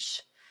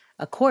teach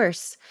a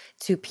course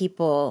to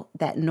people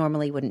that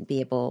normally wouldn't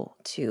be able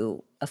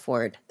to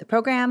afford the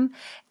program,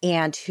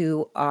 and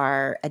who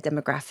are a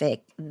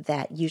demographic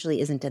that usually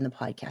isn't in the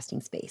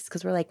podcasting space.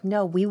 Because we're like,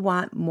 no, we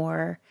want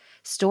more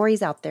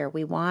stories out there.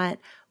 We want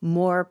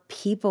more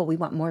people. We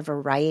want more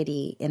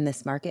variety in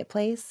this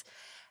marketplace.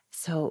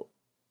 So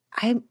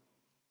I'm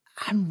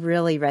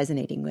really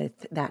resonating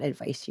with that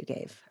advice you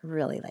gave. I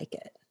really like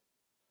it.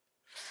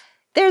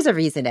 There's a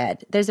reason,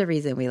 Ed. There's a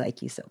reason we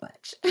like you so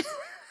much.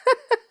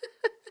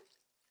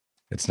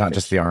 It's not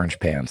just the orange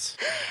pants.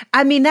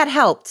 I mean, that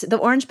helped. The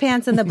orange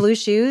pants and the blue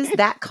shoes,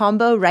 that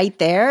combo right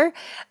there.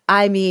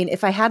 I mean,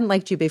 if I hadn't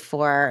liked you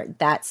before,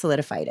 that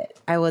solidified it.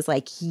 I was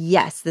like,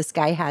 yes, this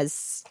guy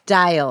has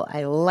style.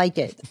 I like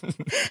it.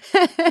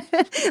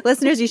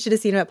 Listeners, you should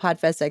have seen him at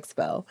Podfest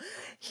Expo.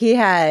 He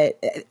had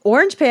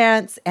orange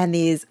pants and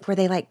these, were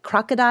they like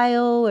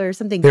crocodile or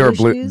something? They were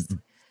shoes?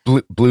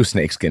 blue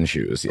snakeskin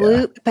shoes. Yeah.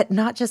 Blue, but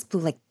not just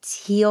blue, like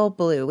teal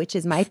blue, which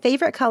is my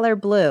favorite color,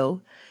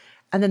 blue.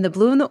 And then the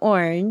blue and the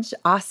orange,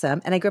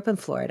 awesome. And I grew up in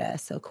Florida,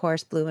 so of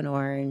course, blue and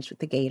orange with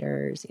the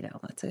gators,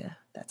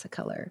 that's a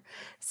color.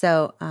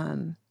 So,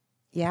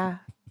 yeah,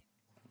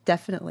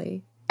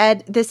 definitely.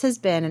 Ed, this has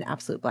been an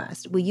absolute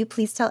blast. Will you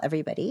please tell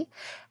everybody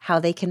how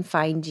they can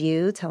find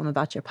you? Tell them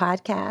about your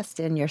podcast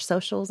and your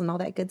socials and all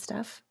that good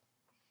stuff.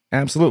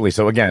 Absolutely.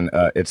 So again,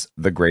 it's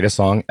The Greatest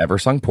Song Ever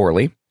Sung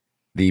Poorly,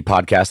 the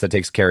podcast that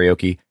takes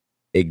karaoke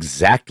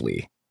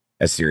exactly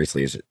as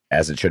seriously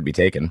as it should be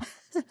taken.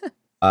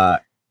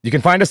 You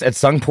can find us at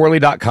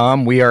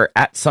sungpoorly.com. We are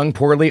at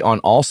sungpoorly on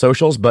all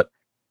socials, but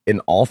in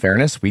all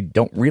fairness, we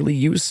don't really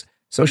use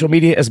social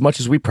media as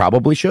much as we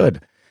probably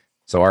should.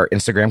 So our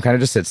Instagram kind of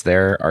just sits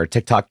there. Our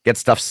TikTok gets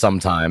stuff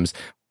sometimes.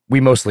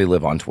 We mostly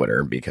live on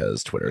Twitter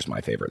because Twitter is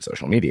my favorite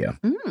social media.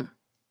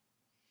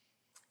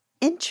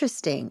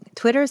 Interesting.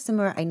 Twitter is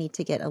somewhere I need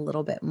to get a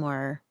little bit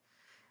more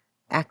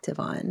active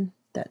on.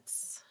 I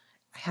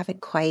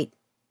haven't quite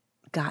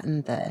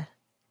gotten the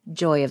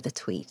joy of the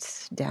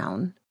tweet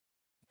down.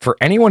 For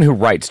anyone who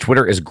writes,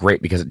 Twitter is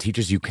great because it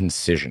teaches you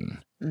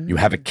concision. You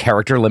have a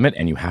character limit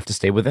and you have to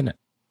stay within it.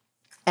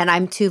 And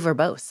I'm too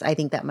verbose. I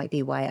think that might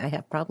be why I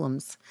have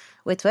problems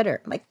with Twitter.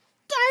 I'm like,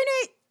 darn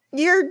it,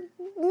 you're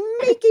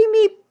making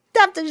me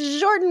have to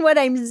shorten what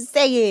I'm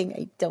saying.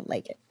 I don't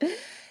like it.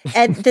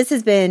 And this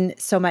has been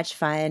so much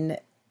fun.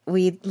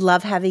 We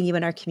love having you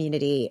in our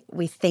community.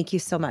 We thank you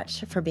so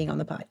much for being on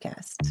the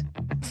podcast.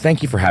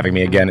 Thank you for having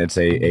me again. It's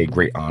a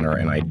great honor,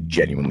 and I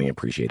genuinely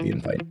appreciate the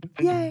invite.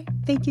 Yay.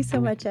 Thank you so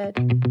much, Ed.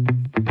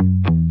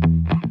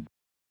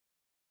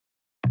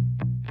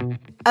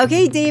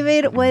 Okay,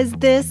 David, was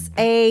this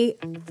a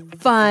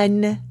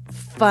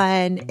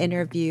fun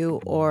interview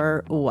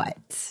or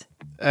what?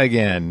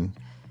 Again,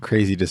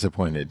 crazy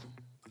disappointed.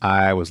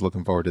 I was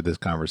looking forward to this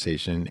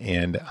conversation,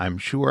 and I'm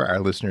sure our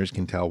listeners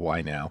can tell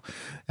why now.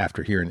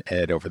 After hearing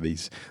Ed over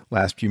these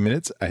last few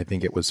minutes, I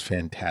think it was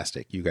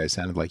fantastic. You guys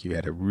sounded like you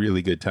had a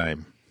really good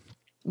time.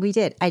 We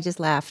did. I just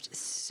laughed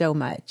so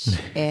much,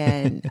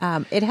 and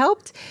it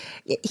helped.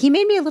 He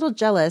made me a little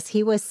jealous.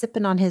 He was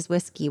sipping on his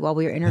whiskey while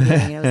we were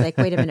interviewing, and I was like,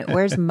 wait a minute,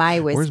 where's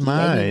my whiskey? Where's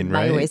mine, I need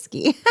my right?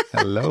 whiskey.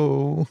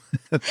 Hello.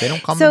 They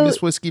don't call me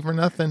Miss Whiskey for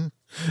nothing.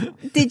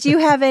 Did you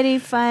have any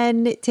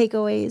fun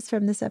takeaways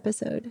from this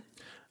episode?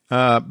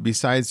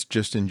 Besides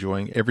just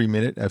enjoying every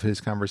minute of his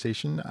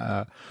conversation,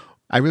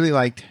 I really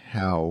liked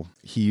how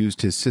he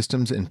used his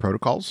systems and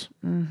protocols,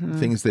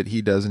 things that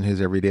he does in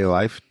his everyday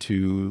life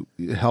to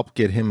help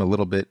get him a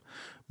little bit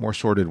more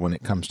sorted when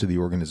it comes to the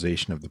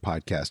organization of the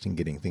podcast and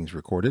getting things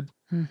recorded.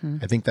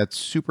 I think that's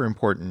super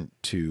important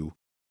to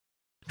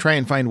try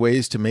and find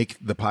ways to make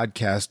the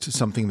podcast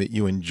something that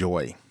you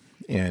enjoy.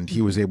 And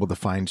he was able to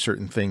find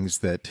certain things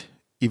that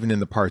even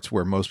in the parts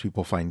where most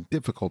people find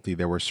difficulty,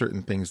 there were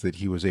certain things that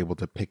he was able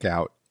to pick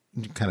out,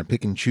 kind of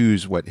pick and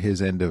choose what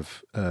his end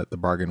of the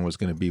bargain was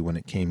going to be when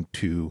it came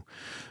to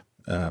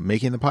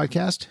making the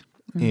podcast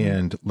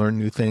and learn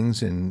new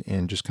things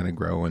and just kind of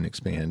grow and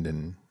expand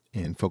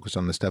and focus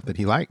on the stuff that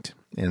he liked.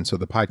 And so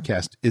the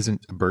podcast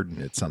isn't a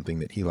burden. It's something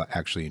that he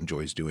actually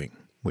enjoys doing,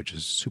 which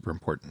is super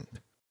important.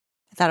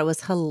 I thought it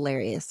was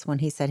hilarious when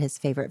he said his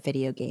favorite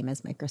video game is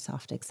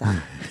Microsoft Excel.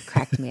 It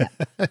cracked me up.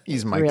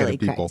 He's my really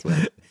kind of people.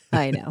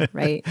 I know,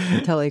 right? It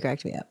totally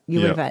cracked me up. You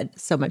would have had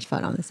so much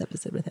fun on this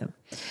episode with him.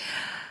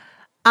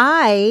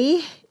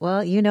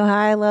 Well, you know how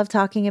I love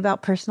talking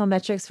about personal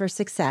metrics for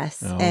success.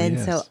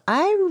 So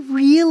I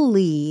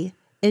really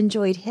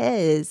enjoyed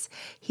his.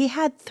 He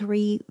had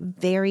 3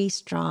 very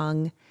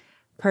strong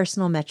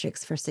personal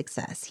metrics for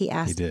success. He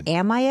asked,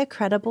 am I a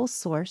credible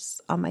source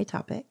on my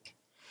topic?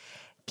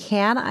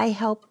 Can I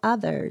help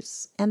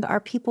others? And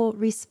are people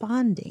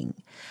responding?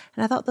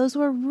 And I thought those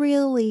were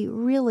really,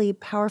 really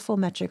powerful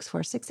metrics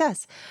for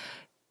success.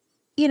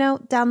 You know,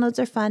 downloads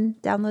are fun.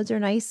 Downloads are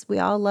nice. We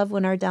all love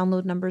when our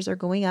download numbers are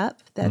going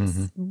up.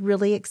 That's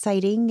really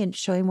exciting and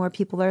showing more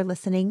people are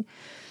listening.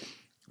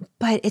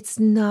 But it's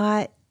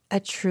not a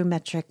true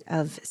metric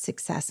of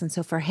success. And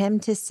so for him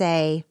to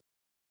say,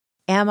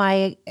 am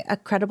I a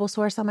credible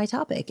source on my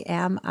topic?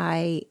 Am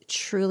I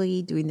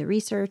truly doing the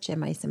research?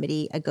 Am I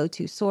a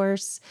go-to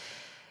source?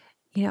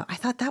 You know, I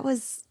thought that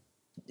was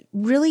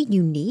really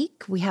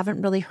unique. We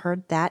haven't really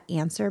heard that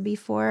answer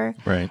before.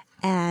 Right.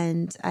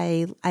 And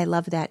I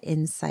love that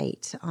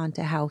insight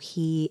onto how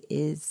he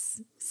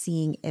is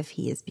seeing if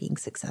he is being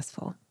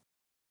successful.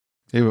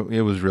 It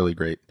was really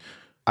great.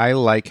 I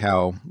like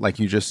how, like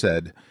you just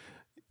said,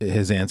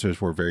 his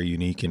answers were very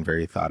unique and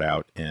very thought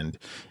out. And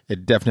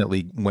it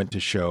definitely went to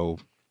show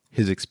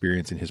his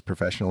experience and his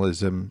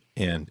professionalism.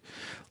 And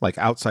like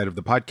outside of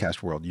the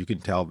podcast world, you can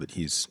tell that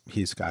he's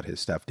got his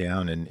stuff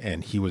down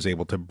and he was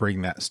able to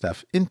bring that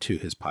stuff into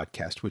his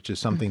podcast, which is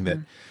something that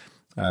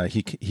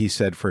he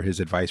said for his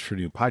advice for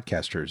new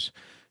podcasters.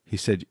 He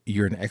said,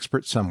 you're an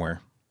expert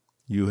somewhere.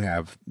 You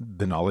have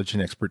the knowledge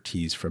and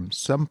expertise from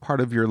some part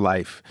of your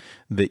life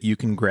that you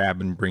can grab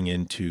and bring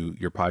into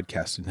your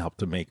podcast and help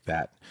to make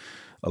that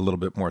a little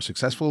bit more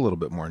successful, a little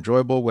bit more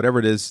enjoyable, whatever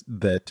it is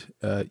that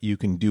you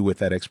can do with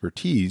that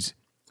expertise.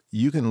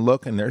 You can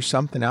look and there's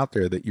something out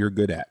there that you're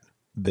good at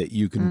that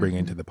you can bring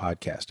into the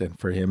podcast. And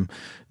for him,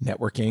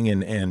 networking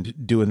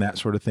and doing that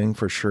sort of thing,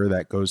 for sure,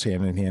 that goes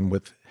hand in hand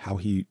with how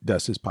he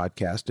does his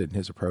podcast and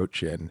his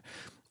approach. And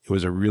it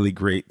was a really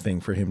great thing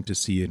for him to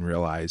see and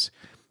realize.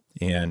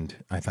 And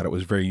I thought it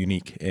was very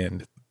unique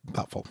and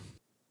thoughtful.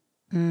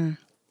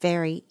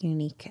 Very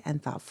unique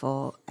and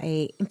thoughtful.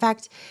 In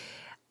fact,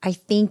 I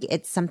think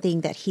it's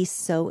something that he's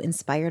so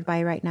inspired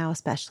by right now,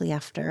 especially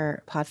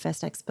after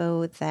Podfest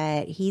Expo,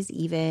 that he's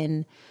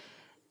even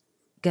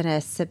going to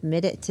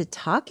submit it to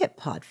talk at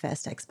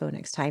Podfest Expo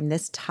next time.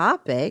 This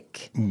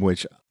topic,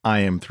 which I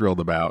am thrilled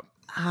about.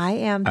 I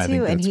am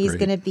too. And he's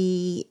going to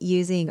be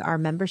using our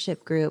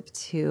membership group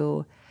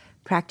to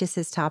practice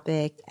his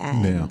topic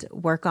and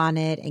work on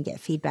it and get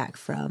feedback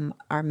from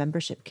our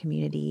membership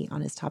community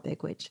on his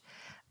topic, which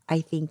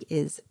I think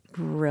is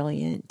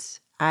brilliant.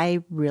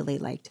 I really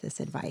liked this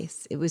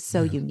advice. It was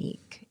so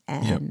unique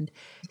and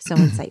so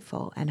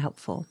insightful and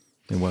helpful.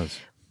 It was.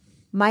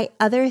 My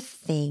other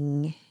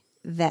thing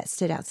that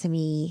stood out to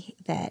me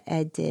that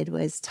Ed did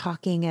was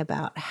talking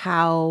about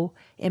how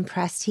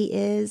impressed he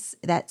is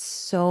that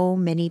so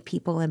many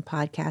people in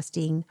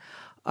podcasting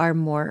are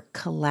more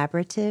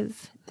collaborative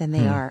than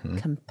they are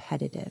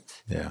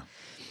competitive. Yeah.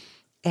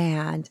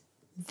 And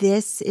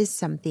this is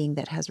something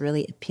that has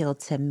really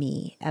appealed to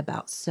me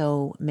about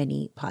so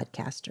many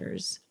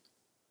podcasters.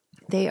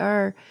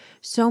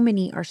 So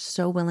many are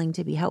so willing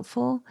to be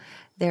helpful.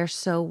 They're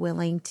so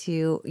willing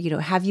to,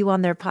 have you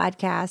on their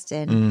podcast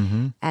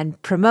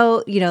and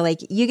promote, like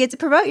you get to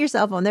promote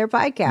yourself on their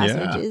podcast,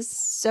 which is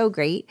so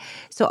great.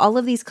 So all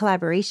of these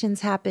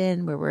collaborations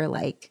happen where we're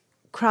like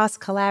cross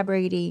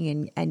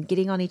collaborating and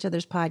getting on each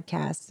other's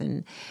podcasts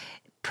and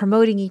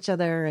promoting each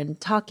other and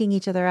talking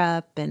each other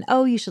up and,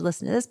 oh, you should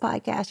listen to this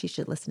podcast. You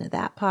should listen to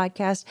that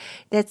podcast.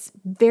 That's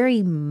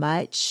very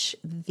much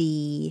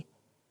the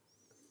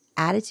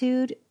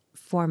attitude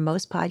for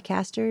most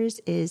podcasters,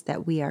 is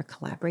that we are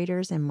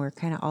collaborators and we're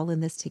kind of all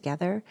in this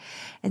together.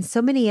 And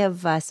so many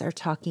of us are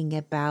talking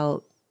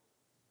about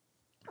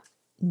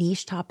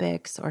niche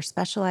topics or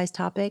specialized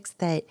topics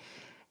that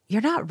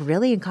you're not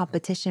really in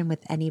competition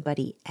with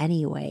anybody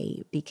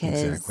anyway,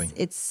 because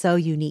it's so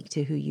unique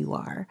to who you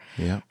are.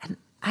 Yeah. And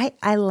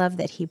I love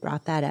that he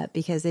brought that up,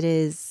 because it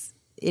is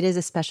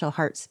a special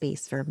heart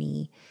space for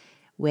me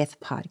with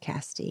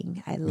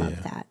podcasting. I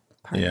love that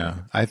part. Yeah.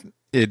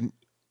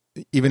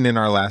 Even in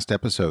our last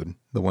episode,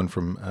 the one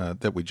from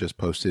that we just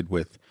posted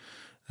with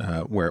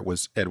where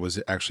Ed was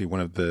actually one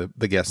of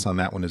the guests on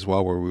that one as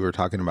well, where we were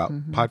talking about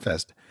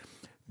Podfest.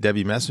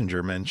 Debbie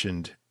Messenger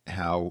mentioned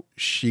how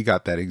she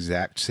got that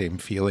exact same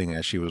feeling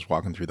as she was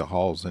walking through the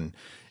halls, and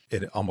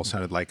it almost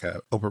sounded like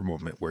a Oprah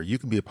moment where you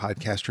can be a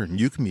podcaster and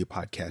you can be a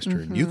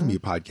podcaster and you can be a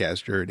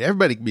podcaster and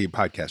everybody can be a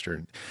podcaster.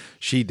 And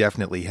she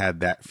definitely had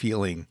that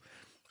feeling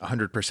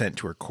 100%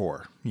 to her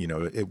core.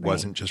 It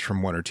wasn't just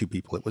from one or two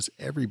people. It was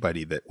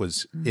everybody that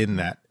was in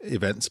that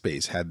event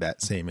space had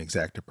that same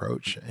exact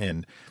approach.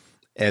 And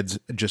Ed's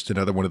just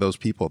another one of those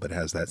people that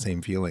has that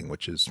same feeling,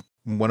 which is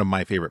one of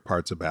my favorite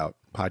parts about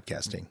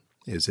podcasting,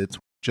 is it's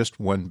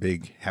just one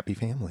big happy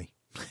family.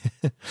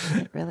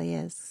 It really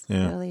is.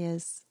 Yeah. It really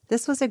is.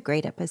 This was a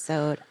great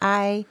episode.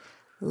 I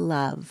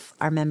love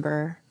our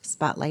member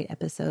spotlight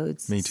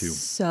episodes. Me too.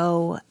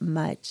 So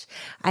much.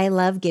 I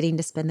love getting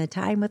to spend the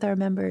time with our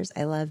members.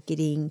 I love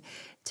getting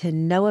to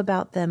know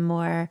about them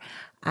more.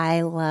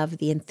 I love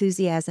the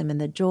enthusiasm and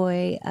the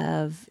joy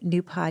of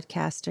new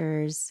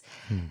podcasters.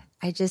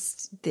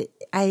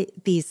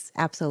 These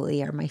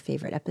absolutely are my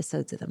favorite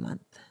episodes of the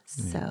month.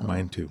 So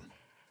mine too.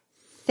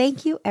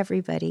 Thank you,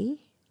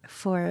 everybody,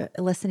 for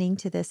listening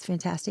to this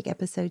fantastic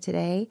episode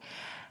today.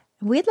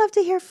 We'd love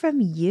to hear from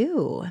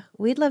you.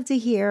 We'd love to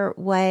hear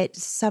what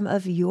some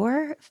of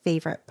your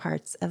favorite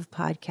parts of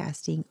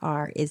podcasting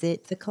are. Is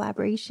it the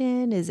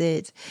collaboration? Is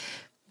it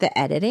the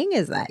editing?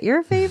 Is that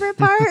your favorite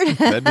part?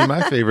 That'd be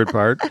my favorite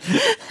part.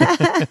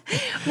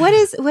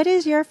 What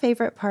is your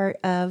favorite part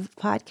of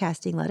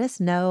podcasting? Let us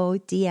know.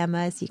 DM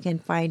us. You can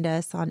find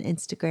us on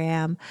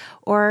Instagram,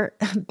 or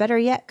better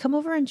yet, come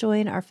over and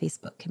join our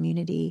Facebook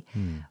community.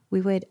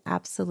 We would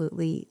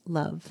absolutely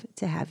love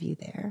to have you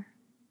there.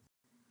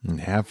 And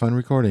have fun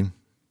recording.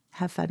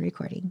 Have fun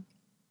recording.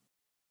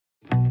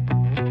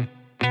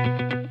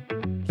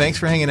 Thanks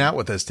for hanging out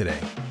with us today.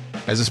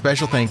 As a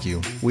special thank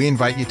you, we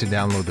invite you to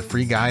download the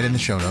free guide in the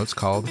show notes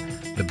called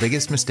The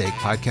Biggest Mistake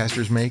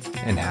Podcasters Make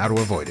and How to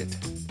Avoid It.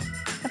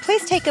 And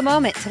please take a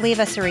moment to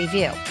leave us a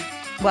review.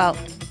 Well,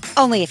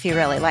 only if you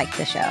really like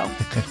the show.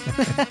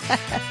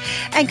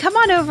 And come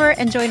on over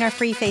and join our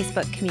free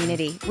Facebook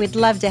community. We'd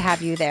love to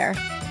have you there.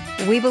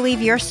 We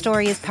believe your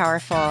story is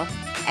powerful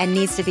and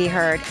needs to be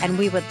heard, and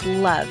we would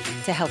love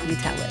to help you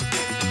tell it.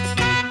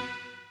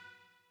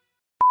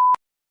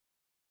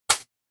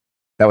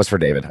 That was for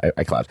David.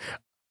 I clapped.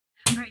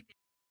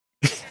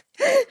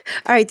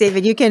 All right,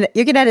 David, you can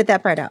edit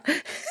that part out.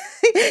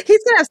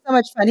 He's gonna have so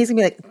much fun. He's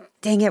gonna be like,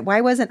 dang it, why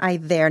wasn't I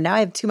there? Now I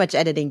have too much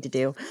editing to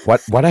do. Why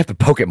do I have to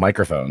poke at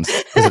microphones?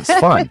 Because it's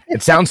fun.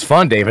 It sounds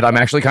fun, David. I'm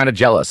actually kind of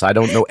jealous. I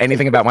don't know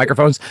anything about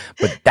microphones,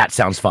 but that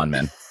sounds fun,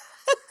 man.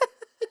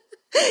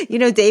 You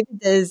know, David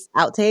does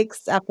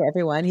outtakes after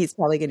everyone. He's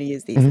probably going to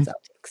use these as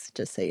outtakes,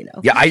 just so you know.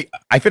 Yeah,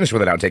 I finish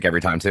with an outtake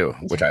every time too,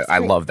 which I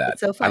love that.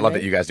 It's so fun, I love right?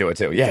 that you guys do it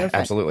too. Yeah, So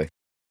absolutely.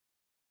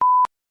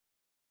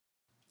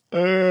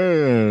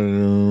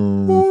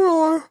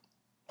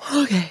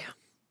 Okay.